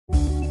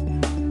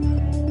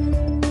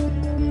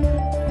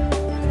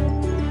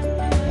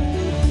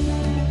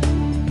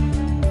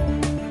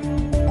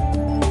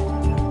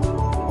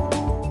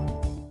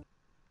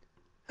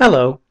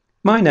Hello,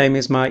 my name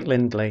is Mike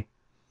Lindley.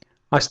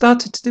 I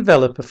started to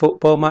develop a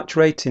football match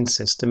rating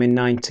system in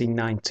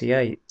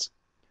 1998.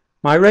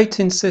 My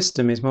rating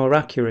system is more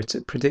accurate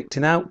at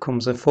predicting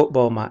outcomes of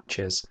football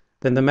matches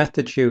than the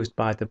methods used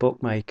by the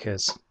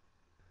bookmakers.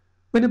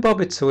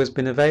 Winabobatoo has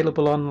been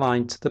available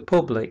online to the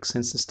public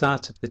since the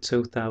start of the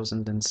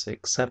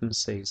 2006-07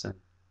 season.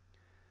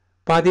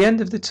 By the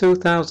end of the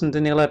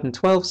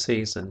 2011-12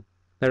 season,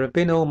 there have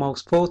been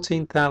almost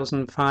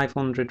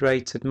 14,500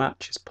 rated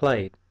matches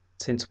played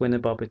since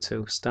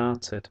Winabobatoo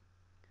started.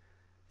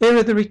 Here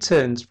are the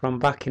returns from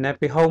backing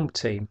every home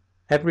team,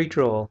 every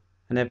draw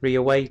and every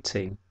away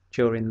team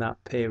during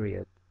that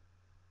period.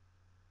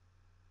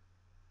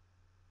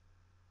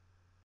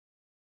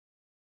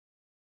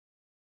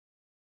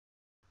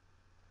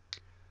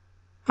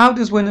 How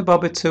does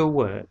Winabobatoo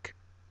work?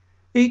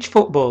 Each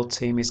football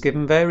team is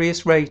given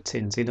various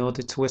ratings in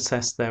order to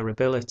assess their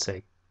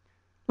ability.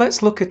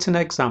 Let's look at an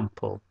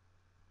example.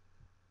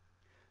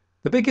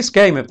 The biggest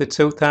game of the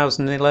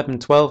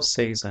 2011-12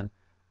 season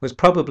was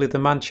probably the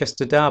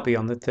Manchester derby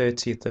on the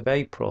 30th of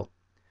April.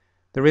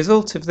 The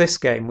result of this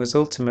game was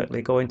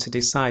ultimately going to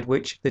decide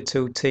which of the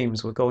two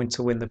teams were going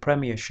to win the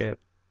Premiership.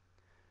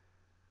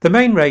 The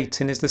main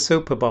rating is the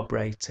SuperBob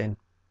rating,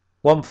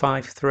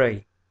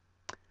 153.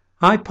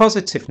 High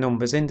positive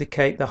numbers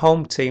indicate the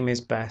home team is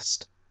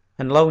best,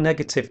 and low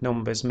negative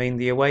numbers mean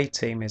the away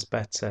team is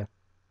better.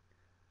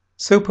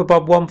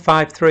 SuperBob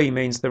 153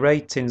 means the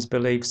ratings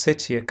believe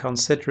City are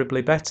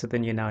considerably better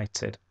than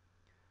United.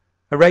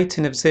 A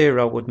rating of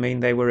 0 would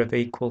mean they were of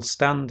equal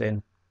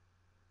standing.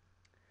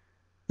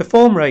 The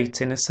form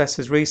rating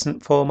assesses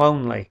recent form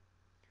only.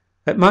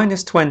 At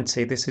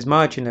 -20, this is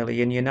marginally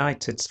in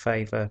United's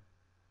favour.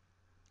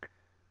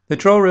 The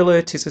draw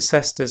alert is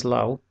assessed as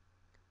low.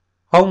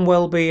 Home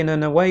well-being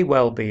and away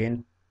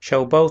well-being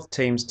show both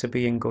teams to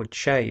be in good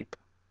shape.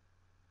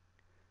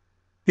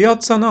 The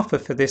odds on offer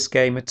for this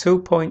game are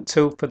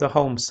 2.2 for the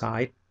home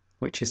side,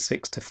 which is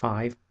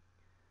 6-5,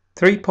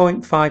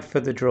 3.5 for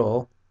the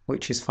draw,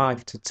 which is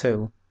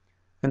 5-2,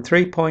 and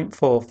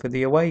 3.4 for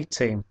the away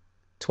team,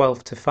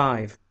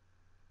 12-5.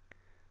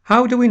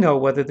 How do we know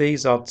whether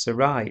these odds are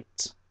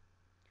right?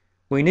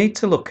 We need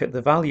to look at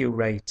the value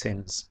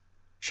ratings,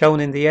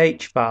 shown in the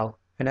HVAL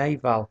and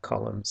AVAL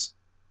columns.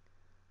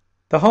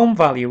 The home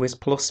value is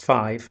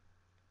 +5,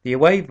 the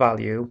away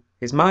value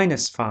is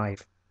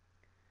 -5.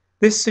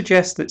 This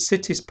suggests that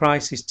City's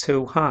price is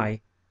too high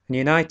and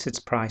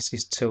United's price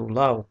is too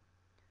low.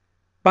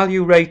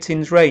 Value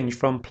ratings range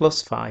from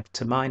 +5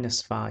 to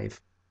 -5.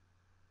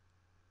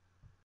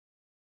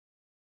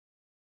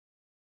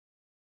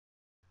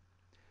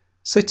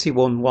 City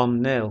won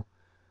 1-0.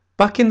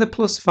 Backing the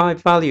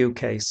 +5 value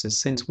cases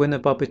since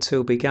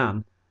Winabobatoo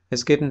began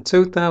has given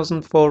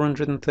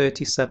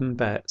 2,437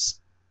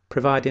 bets,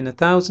 providing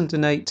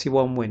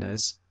 1,081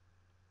 winners,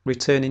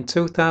 returning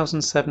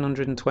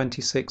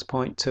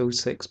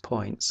 2,726.26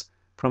 points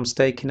from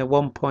staking a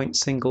 1-point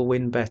single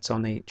win bet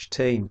on each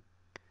team,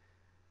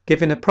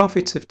 giving a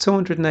profit of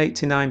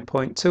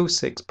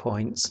 289.26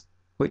 points,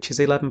 which is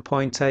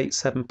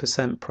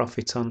 11.87%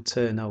 profit on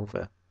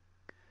turnover.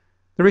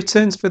 The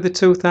returns for the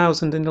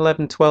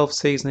 2011-12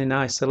 season in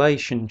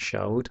isolation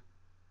showed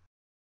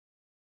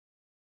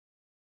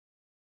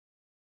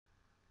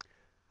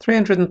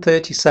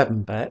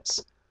 337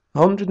 bets,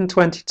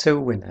 122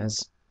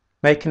 winners,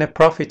 making a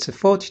profit of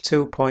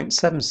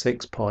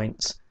 42.76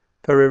 points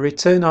for a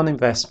return on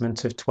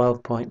investment of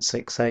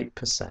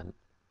 12.68%.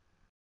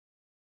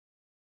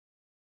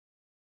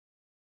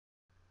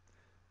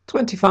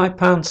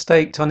 £25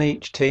 staked on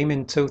each team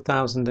in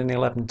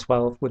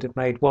 2011-12 would have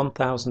made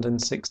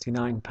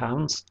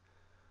 £1,069.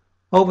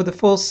 Over the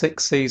full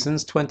 6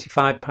 seasons,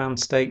 £25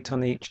 staked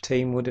on each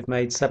team would have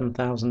made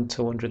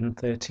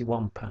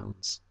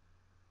 £7,231.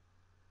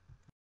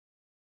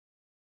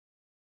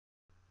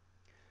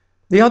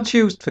 The odds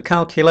used for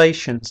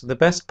calculations are the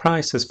best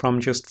prices from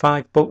just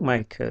 5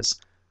 bookmakers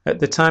at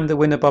the time the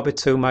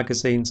Winabobatoo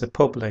magazines are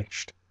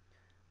published.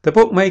 The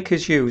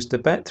bookmakers used the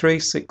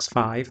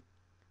Bet365,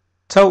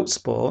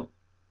 Totesport,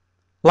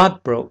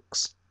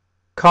 Ladbrokes,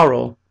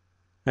 Coral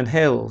and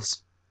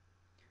Hills.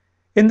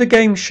 In the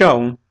game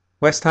shown,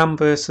 West Ham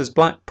vs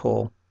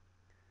Blackpool,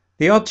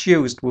 the odds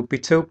used would be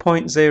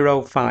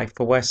 2.05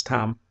 for West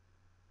Ham,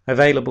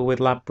 available with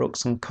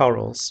Ladbrokes and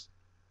Corals,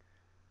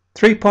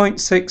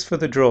 3.6 for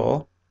the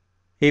draw,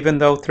 even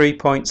though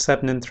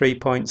 3.7 and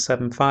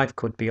 3.75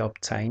 could be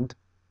obtained,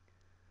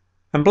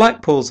 and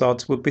Blackpool's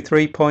odds would be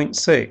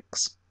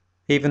 3.6,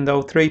 even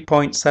though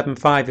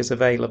 3.75 is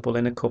available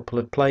in a couple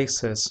of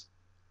places.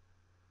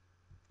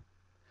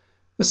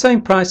 The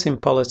same pricing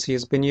policy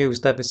has been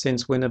used ever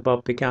since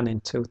Winabob began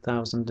in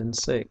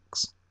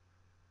 2006.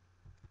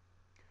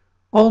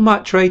 All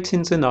match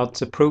ratings and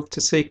odds are proved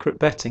to Secret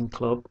Betting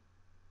Club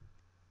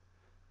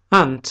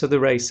and to the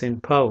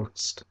Racing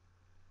Post.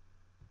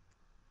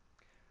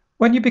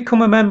 When you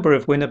become a member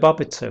of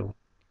Winabobatoo,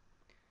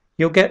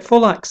 you'll get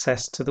full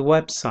access to the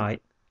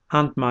website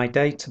and my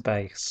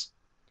database.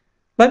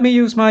 Let me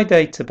use my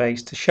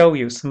database to show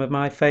you some of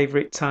my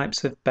favourite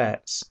types of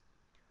bets.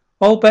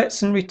 All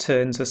bets and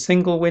returns are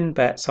single win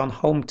bets on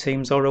home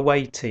teams or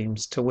away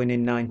teams to win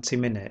in 90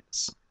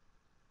 minutes.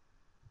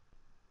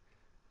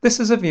 This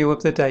is a view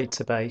of the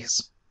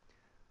database.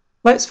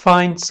 Let's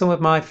find some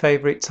of my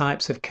favourite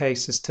types of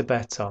cases to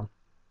bet on.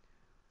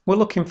 We're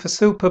looking for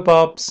Super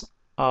Bobs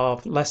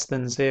of less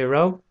than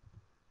 0,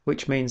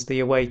 which means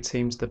the away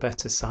team's the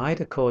better side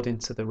according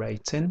to the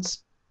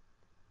ratings.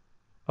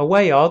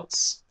 Away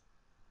odds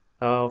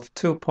of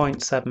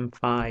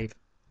 2.75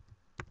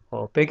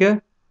 or bigger,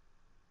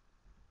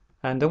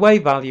 and away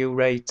value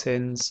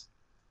ratings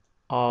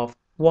of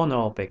 1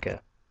 or bigger.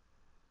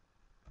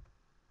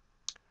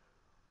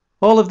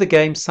 All of the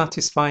games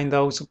satisfying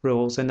those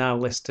rules are now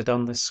listed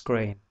on the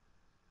screen.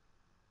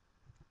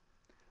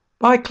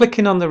 By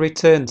clicking on the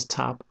Returns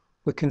tab,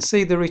 we can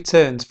see the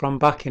returns from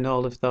backing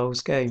all of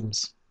those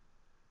games.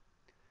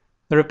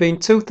 There have been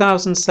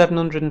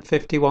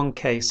 2,751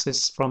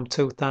 cases from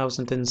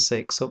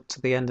 2006 up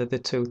to the end of the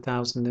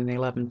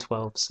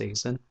 2011-12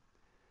 season.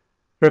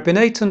 There have been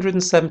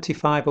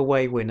 875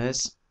 away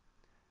winners.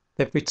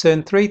 They've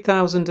returned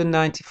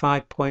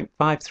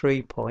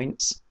 3,095.53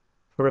 points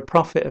for a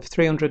profit of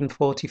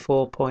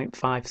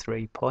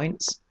 344.53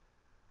 points,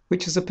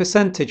 which is a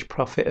percentage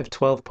profit of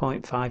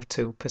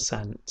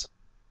 12.52%.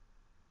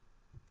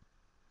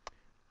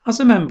 As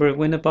a member of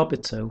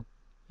Winabobatoo,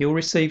 you'll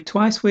receive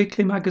twice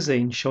weekly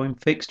magazines showing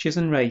fixtures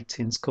and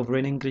ratings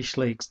covering English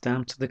leagues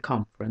down to the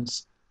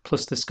Conference,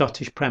 plus the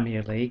Scottish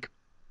Premier League.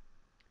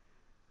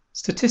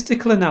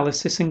 Statistical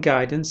analysis and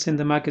guidance in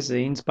the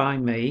magazines by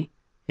me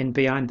in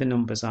Behind the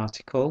Numbers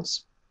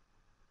articles.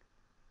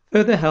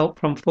 Further help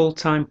from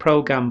full-time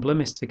pro gambler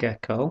Mr.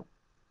 Gecko.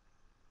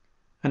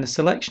 And a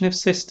selection of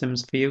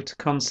systems for you to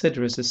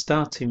consider as a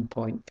starting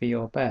point for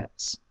your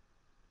bets.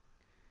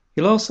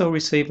 You'll also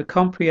receive a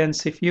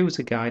comprehensive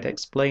user guide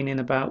explaining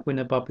about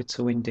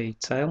Winabobatoo in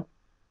detail,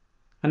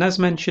 and as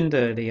mentioned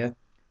earlier,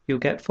 you'll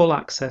get full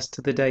access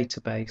to the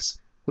database,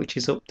 which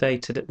is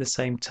updated at the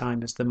same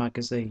time as the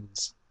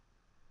magazines.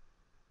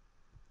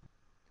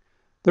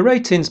 The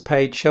ratings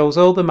page shows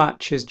all the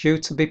matches due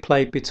to be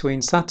played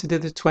between Saturday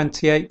the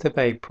 28th of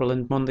April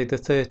and Monday the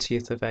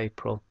 30th of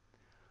April.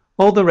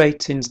 All the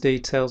ratings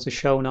details are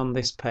shown on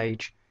this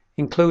page,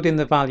 including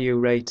the value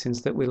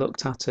ratings that we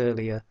looked at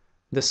earlier,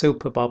 the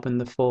Super Bob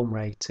and the form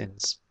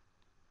ratings.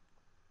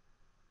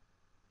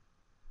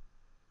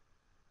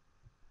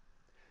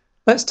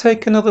 Let's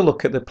take another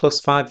look at the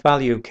 +5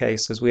 value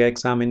cases we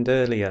examined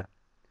earlier.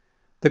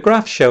 The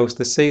graph shows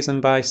the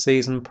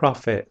season-by-season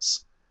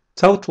profits.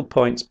 Total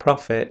points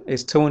profit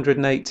is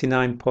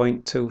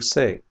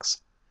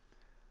 289.26.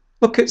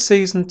 Look at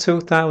season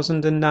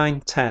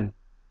 2009-10.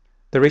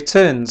 The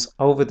returns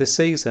over the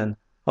season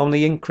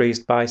only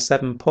increased by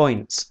 7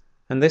 points,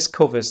 and this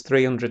covers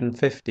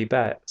 350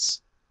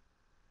 bets.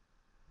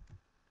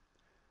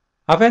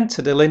 I've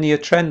entered a linear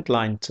trend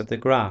line to the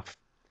graph.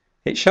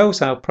 It shows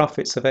how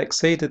profits have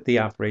exceeded the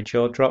average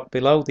or dropped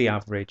below the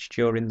average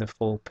during the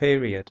full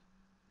period.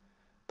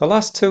 The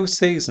last 2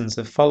 seasons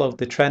have followed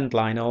the trend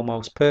line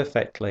almost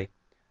perfectly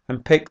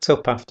and picked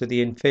up after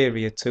the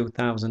inferior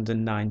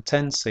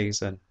 2009-10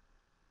 season.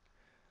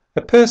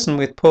 A person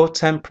with poor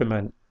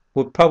temperament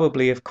would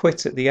probably have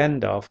quit at the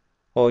end of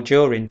or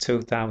during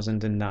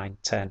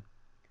 2009-10,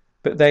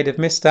 but they'd have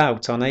missed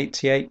out on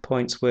 88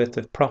 points worth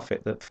of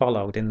profit that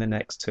followed in the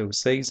next 2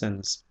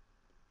 seasons.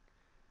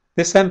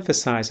 This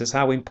emphasises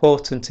how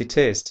important it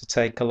is to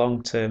take a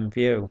long-term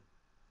view.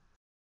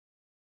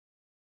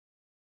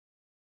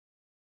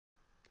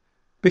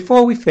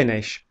 Before we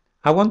finish,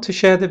 I want to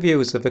share the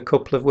views of a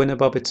couple of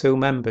Winabobatoo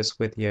members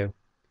with you.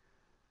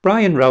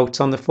 Brian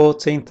wrote on the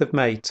 14th of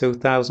May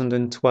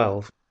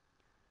 2012,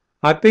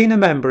 "I've been a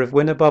member of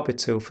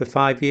Winabobatoo for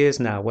 5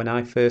 years now when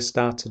I first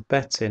started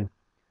betting,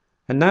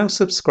 and now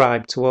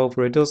subscribe to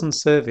over a dozen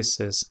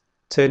services,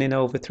 turning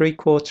over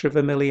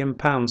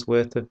 £750,000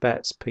 worth of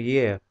bets per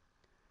year.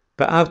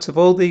 But out of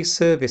all these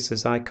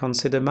services I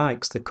consider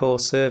Mike's the core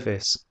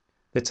service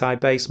that I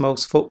base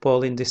most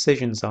footballing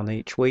decisions on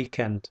each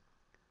weekend.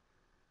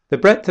 The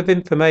breadth of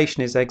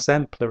information is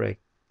exemplary,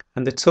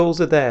 and the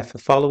tools are there for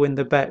following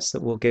the bets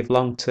that will give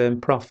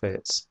long-term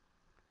profits.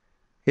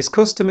 His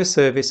customer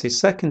service is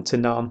second to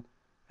none,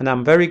 and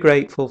I'm very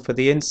grateful for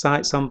the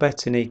insights on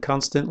betting he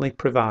constantly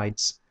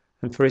provides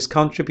and for his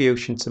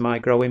contribution to my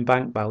growing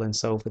bank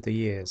balance over the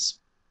years."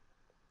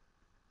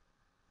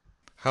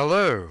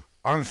 Hello,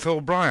 I'm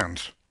Phil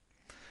Bryant.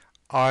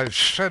 I've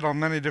said on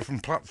many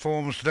different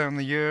platforms down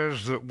the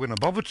years that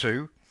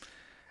Winabobatoo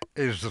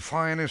is the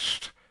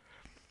finest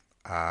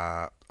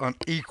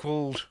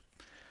unequalled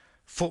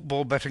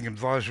football betting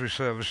advisory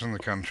service in the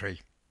country.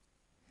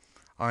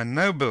 I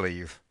now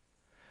believe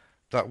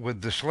that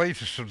with this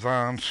latest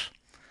advance,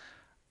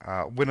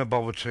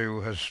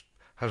 Winabobatoo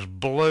has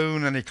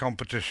blown any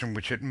competition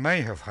which it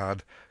may have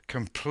had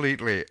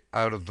completely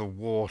out of the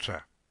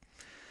water.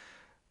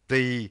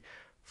 The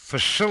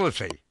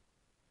facility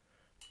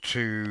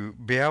to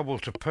be able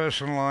to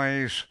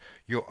personalize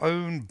your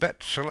own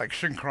bet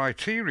selection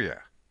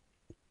criteria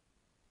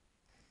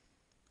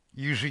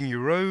using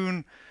your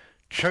own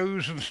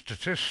chosen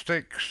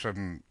statistics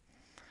and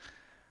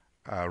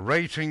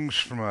ratings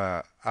from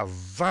a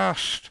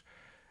vast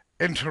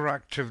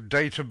interactive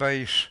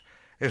database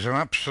is an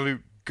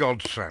absolute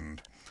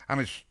godsend, and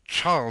it's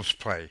child's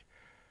play.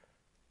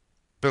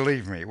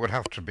 Believe me, it would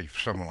have to be for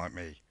someone like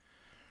me.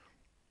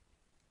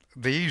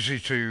 The easy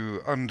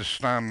to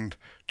understand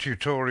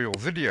tutorial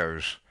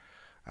videos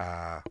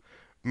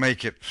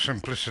make it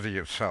simplicity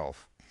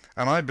itself.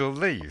 And I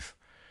believe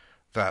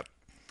that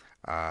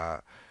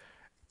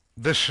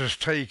this has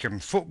taken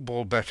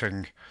football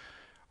betting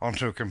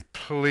onto a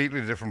completely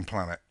different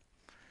planet.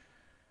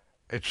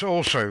 It's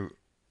also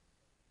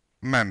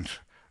meant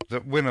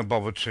that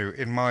Winabobatoo,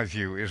 in my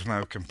view, is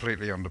now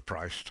completely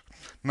underpriced.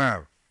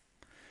 Now,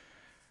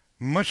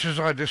 much as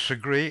I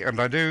disagree, and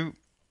I do,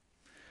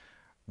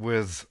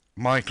 with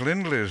Mike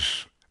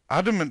Lindley's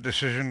adamant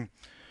decision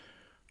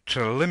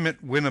to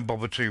limit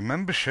Winabobatoo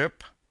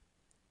membership,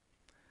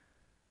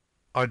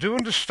 I do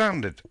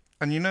understand it.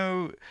 And you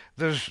know,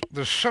 there's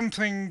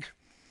something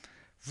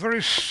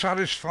very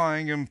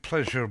satisfying and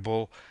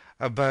pleasurable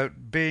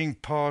about being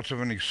part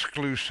of an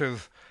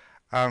exclusive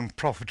and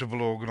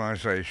profitable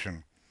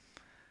organisation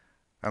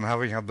and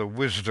having had the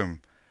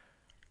wisdom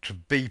to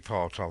be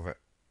part of it.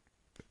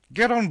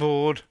 Get on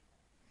board.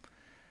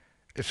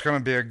 It's going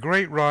to be a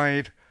great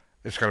ride.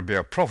 It's going to be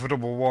a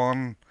profitable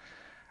one,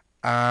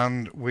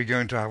 and we're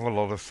going to have a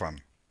lot of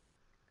fun.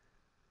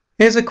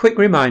 Here's a quick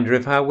reminder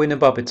of how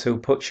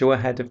Winabobatoo puts you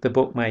ahead of the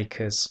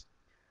bookmakers.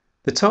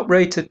 The top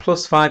rated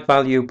plus 5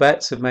 value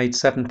bets have made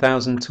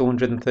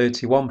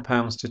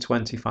 £7,231 to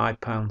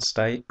 £25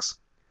 stakes.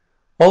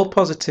 All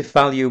positive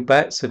value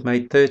bets have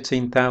made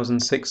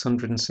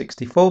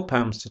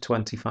 £13,664 to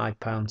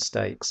 £25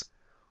 stakes.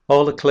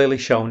 All are clearly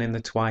shown in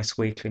the twice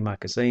weekly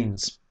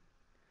magazines.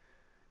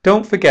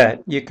 Don't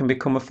forget, you can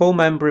become a full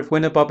member of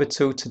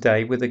Winabobatoo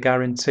today with a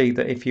guarantee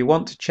that if you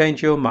want to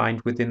change your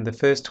mind within the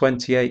first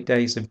 28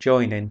 days of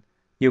joining,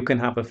 you can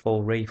have a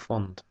full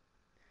refund.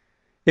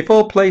 If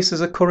all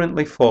places are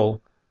currently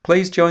full,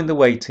 please join the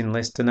waiting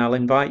list and I'll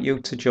invite you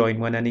to join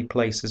when any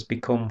places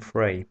become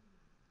free.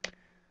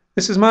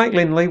 This is Mike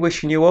Lindley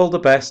wishing you all the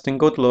best and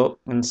good luck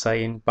and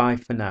saying bye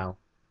for now.